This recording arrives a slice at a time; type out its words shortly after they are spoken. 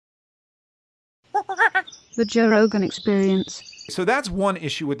The Joe Rogan Experience. So that's one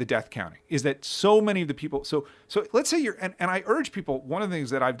issue with the death counting, is that so many of the people, so let's say and I urge people, one of the things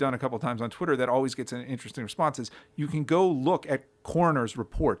that I've done a couple of times on Twitter that always gets an interesting response is you can go look at coroner's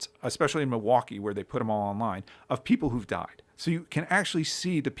reports, especially in Milwaukee where they put them all online, of people who've died. So you can actually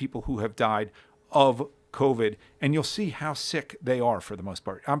see the people who have died of COVID, and you'll see how sick they are for the most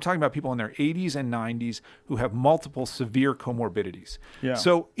part. I'm talking about people in their 80s and 90s who have multiple severe comorbidities. Yeah.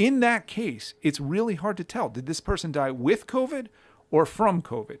 So in that case, it's really hard to tell. Did this person die with COVID or from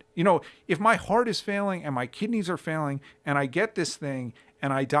COVID? You know, if my heart is failing and my kidneys are failing and I get this thing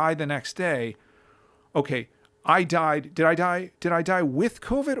and I die the next day, okay, I died. Did I die with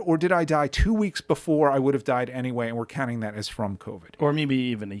COVID, or did I die 2 weeks before I would have died anyway, and we're counting that as from COVID? Or maybe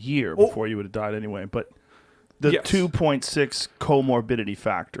even a year before you would have died anyway. But the 2.6 comorbidity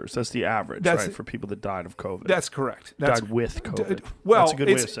factors, that's the average, right, for people that died of COVID. That's correct. Died with COVID. Well, that's a good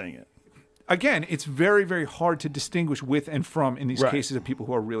way of saying it. Again, it's very, very hard to distinguish with and from in these cases of people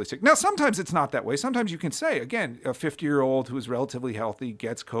who are really sick. Now, sometimes it's not that way. Sometimes you can say, again, a 50-year-old who is relatively healthy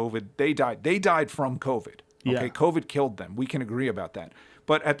gets COVID. They died. They died from COVID. Okay, Yeah. COVID killed them. We can agree about that.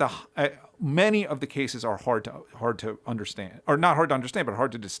 But many of the cases are hard to understand, or not hard to understand, but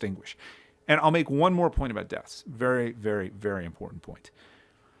hard to distinguish. And I'll make one more point about deaths. Very, very, very important point.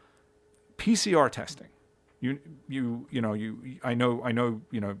 PCR testing. I know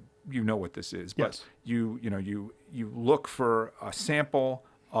you know what this is, but yes. you look for a sample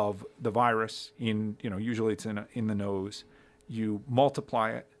of the virus in, usually it's in the nose. You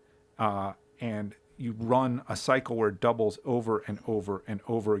multiply it, and you run a cycle where it doubles over and over and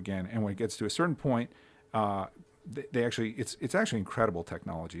over again. And when it gets to a certain point, it's actually incredible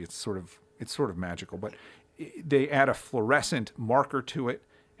technology. It's sort of magical, but they add a fluorescent marker to it.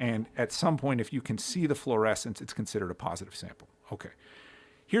 And at some point, if you can see the fluorescence, it's considered a positive sample. Okay.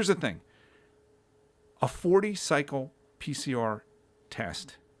 Here's the thing. A 40-cycle PCR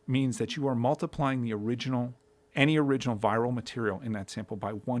test means that you are multiplying any original viral material in that sample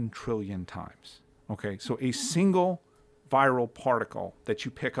by 1 trillion times. Okay, so a single viral particle that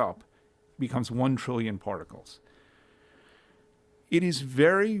you pick up becomes 1 trillion particles. It is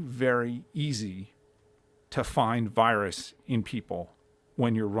very, very easy to find virus in people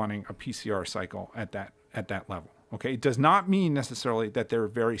when you're running a PCR cycle at that level. Okay, it does not mean necessarily that they're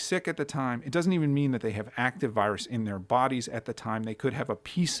very sick at the time. It doesn't even mean that they have active virus in their bodies at the time. They could have a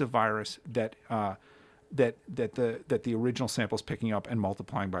piece of virus that the original sample is picking up and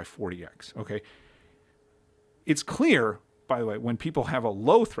multiplying by 40x. Okay. It's clear, by the way, when people have a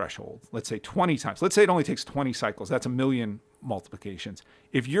low threshold, let's say 20 times, let's say it only takes 20 cycles, that's 1 million multiplications.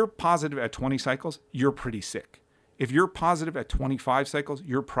 If you're positive at 20 cycles, you're pretty sick. If you're positive at 25 cycles,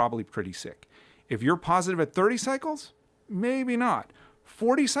 you're probably pretty sick. If you're positive at 30 cycles, maybe not.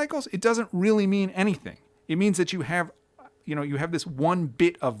 40 cycles, it doesn't really mean anything. It means that you have this one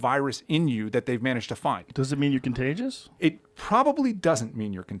bit of virus in you that they've managed to find. Does it mean you're contagious? It probably doesn't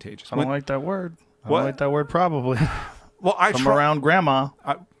mean you're contagious. I don't like that word. I don't like that word probably. Well, I'm around grandma.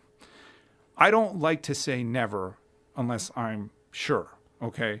 I don't like to say never unless I'm sure,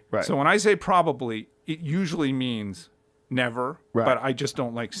 okay? Right. So when I say probably, it usually means never, but I just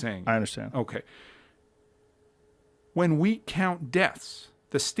don't like saying it. I understand. Okay. When we count deaths,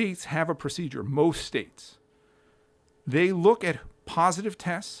 the states have a procedure, most states. They look at positive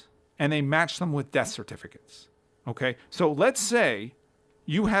tests and they match them with death certificates, okay? So let's say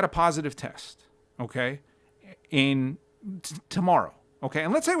you had a positive test, okay, tomorrow, okay?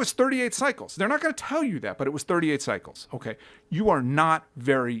 And let's say it was 38 cycles. They're not going to tell you that, but it was 38 cycles, okay? You are not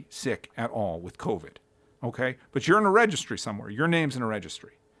very sick at all with COVID, okay? But you're in a registry somewhere. Your name's in a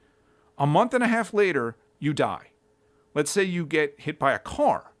registry. A month and a half later, you die. Let's say you get hit by a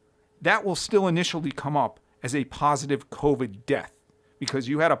car. That will still initially come up as a positive COVID death because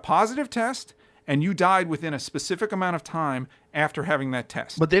you had a positive test and you died within a specific amount of time after having that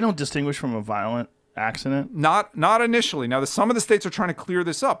test. But they don't distinguish from a violent accident? Not initially. Now, some of the states are trying to clear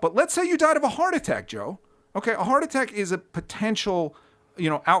this up. But let's say you died of a heart attack, Joe. Okay, a heart attack is a potential,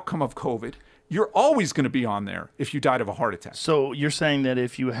 outcome of COVID. You're always going to be on there if you died of a heart attack. So you're saying that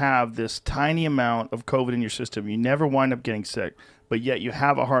if you have this tiny amount of COVID in your system, you never wind up getting sick, but yet you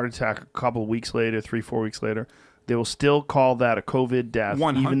have a heart attack a couple of weeks later, 3-4 weeks later, they will still call that a COVID death,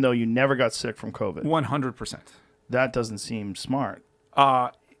 even though you never got sick from COVID. 100%. That doesn't seem smart.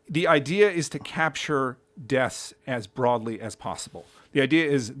 The idea is to capture deaths as broadly as possible. The idea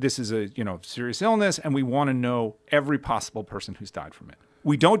is this is a serious illness, and we want to know every possible person who's died from it.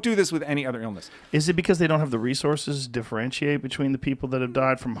 We don't do this with any other illness. Is it because they don't have the resources to differentiate between the people that have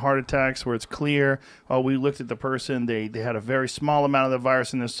died from heart attacks, where it's clear, oh, we looked at the person, they had a very small amount of the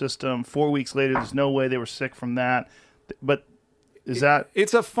virus in their system. 4 weeks later, there's no way they were sick from that. But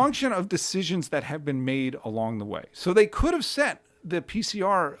it's a function of decisions that have been made along the way. So they could have set the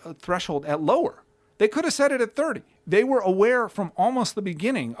PCR threshold at lower. They could have set it at 30. They were aware from almost the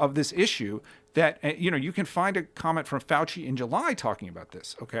beginning of this issue that, you can find a comment from Fauci in July talking about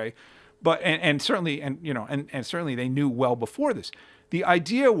this, okay? But, and certainly they knew well before this. The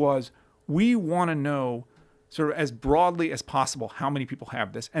idea was, we want to know sort of as broadly as possible how many people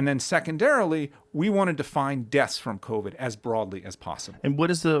have this. And then secondarily, we want to define deaths from COVID as broadly as possible. And what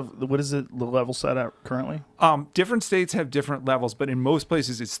is the level set at currently? Different states have different levels, but in most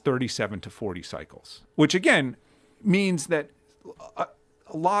places it's 37 to 40 cycles, which again means that a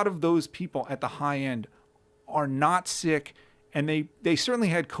lot of those people at the high end are not sick, and they certainly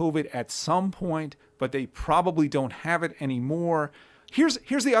had COVID at some point, but they probably don't have it anymore. Here's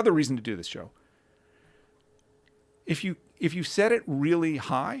the other reason to do this, Joe. If you set it really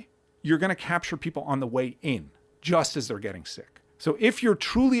high, you're going to capture people on the way in, just as they're getting sick. So if you're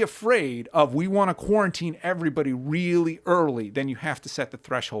truly afraid of, we want to quarantine everybody really early, then you have to set the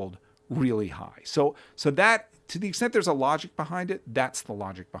threshold really high. So that, to the extent there's a logic behind it, that's the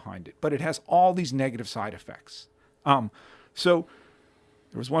logic behind it. But it has all these negative side effects. So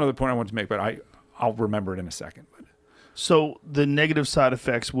there was one other point I wanted to make, but I'll remember it in a second. So the negative side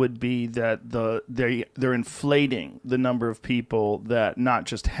effects would be that they're inflating the number of people that not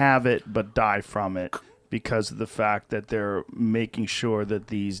just have it but die from it, because of the fact that they're making sure that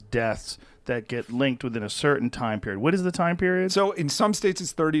these deaths that get linked within a certain time period. What is the time period? So in some states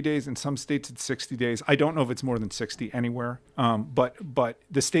it's 30 days, in some states it's 60 days. I don't know if it's more than 60 anywhere, but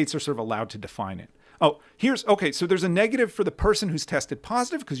the states are sort of allowed to define it. Oh, so there's a negative for the person who's tested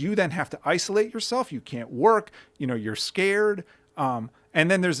positive, because you then have to isolate yourself. You can't work, you're scared. And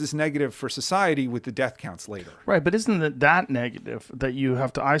then there's this negative for society with the death counts later. Right, but isn't that negative, that you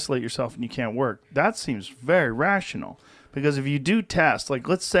have to isolate yourself and you can't work? That seems very rational, because if you do test, like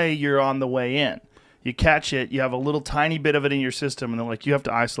let's say you're on the way in, you catch it, you have a little tiny bit of it in your system, and they're like, you have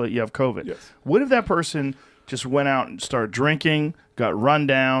to isolate, you have COVID. Yes. What if that person just went out and started drinking, got run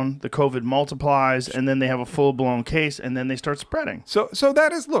down, the COVID multiplies, and then they have a full-blown case, and then they start spreading? So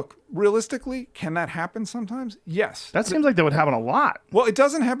that is, look, realistically, can that happen sometimes? Yes. That seems like that would happen a lot. Well, it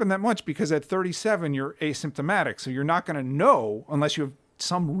doesn't happen that much, because at 37, you're asymptomatic, so you're not going to know unless you have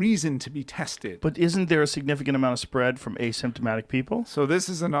some reason to be tested. But isn't there a significant amount of spread from asymptomatic people? So this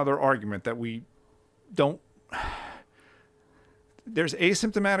is another argument that we don't... There's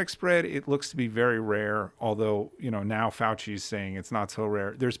asymptomatic spread. It looks to be very rare, although, now Fauci's saying it's not so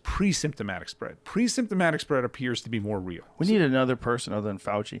rare. There's pre-symptomatic spread. Pre-symptomatic spread appears to be more real. We need another person other than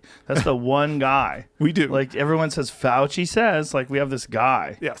Fauci. That's the one guy. We do. Like, everyone says Fauci says, like, we have this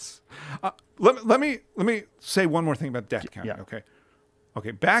guy. Yes. Let me say one more thing about death count. Yeah.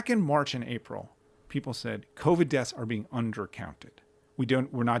 Okay. Back in March and April, people said COVID deaths are being undercounted.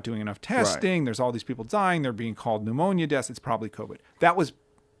 We're not doing enough testing. Right. There's all these people dying. They're being called pneumonia deaths. It's probably COVID. That was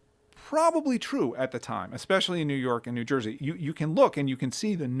probably true at the time, especially in New York and New Jersey. You can look and you can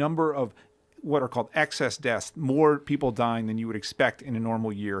see the number of what are called excess deaths, more people dying than you would expect in a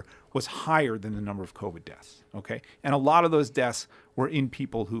normal year, was higher than the number of COVID deaths. Okay. And a lot of those deaths were in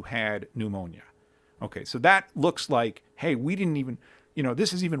people who had pneumonia. Okay. So that looks like, hey, we didn't even,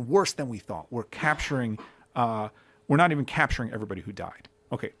 this is even worse than we thought. We're not even capturing everybody who died.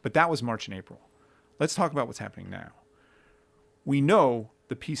 Okay, but that was March and April. Let's talk about what's happening now. We know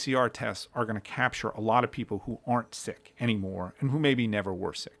the PCR tests are going to capture a lot of people who aren't sick anymore and who maybe never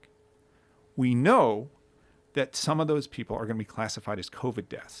were sick. We know that some of those people are going to be classified as COVID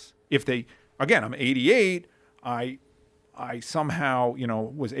deaths. If they, again, I'm 88, I somehow,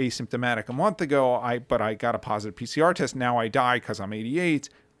 was asymptomatic a month ago, but I got a positive PCR test, now I die because I'm 88,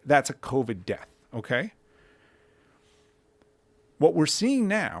 that's a COVID death, okay? What we're seeing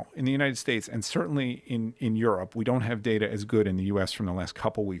now in the United States, and certainly in Europe, we don't have data as good in the US from the last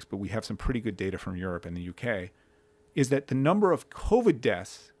couple weeks, but we have some pretty good data from Europe and the UK, is that the number of COVID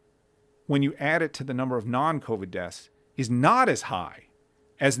deaths, when you add it to the number of non-COVID deaths, is not as high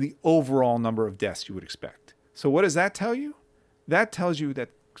as the overall number of deaths you would expect. So what does that tell you? That tells you that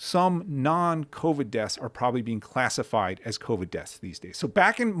some non-COVID deaths are probably being classified as COVID deaths these days. So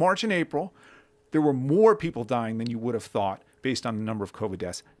back in March and April, there were more people dying than you would have thought based on the number of COVID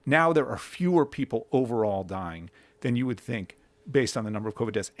deaths. Now there are fewer people overall dying than you would think based on the number of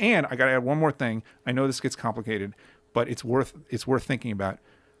COVID deaths. And I got to add one more thing. I know this gets complicated, but it's worth thinking about.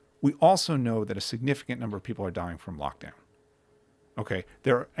 We also know that a significant number of people are dying from lockdown. Okay,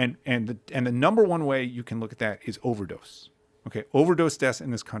 and the number one way you can look at that is overdose. Okay, overdose deaths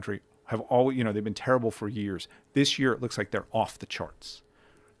in this country have always, they've been terrible for years. This year it looks like they're off the charts.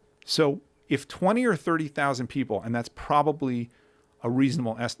 So if 20 or 30,000 people, and that's probably a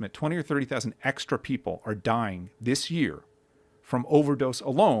reasonable estimate, 20 or 30,000 extra people are dying this year from overdose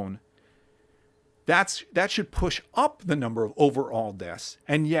alone, that should push up the number of overall deaths.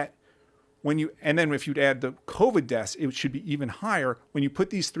 And yet, then if you'd add the COVID deaths, it should be even higher. When you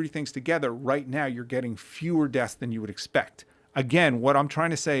put these three things together, right now you're getting fewer deaths than you would expect. Again, what I'm trying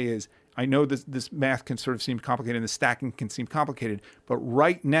to say is, I know this math can sort of seem complicated and the stacking can seem complicated, but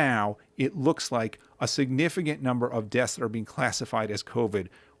right now it looks like a significant number of deaths that are being classified as COVID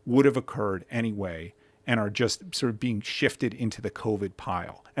would have occurred anyway and are just sort of being shifted into the COVID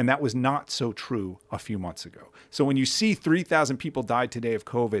pile. And that was not so true a few months ago. So when you see 3,000 people died today of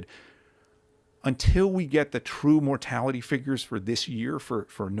COVID, until we get the true mortality figures for this year,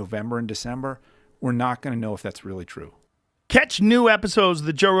 for November and December, we're not going to know if that's really true. Catch new episodes of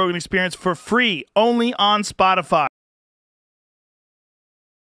The Joe Rogan Experience for free only on Spotify.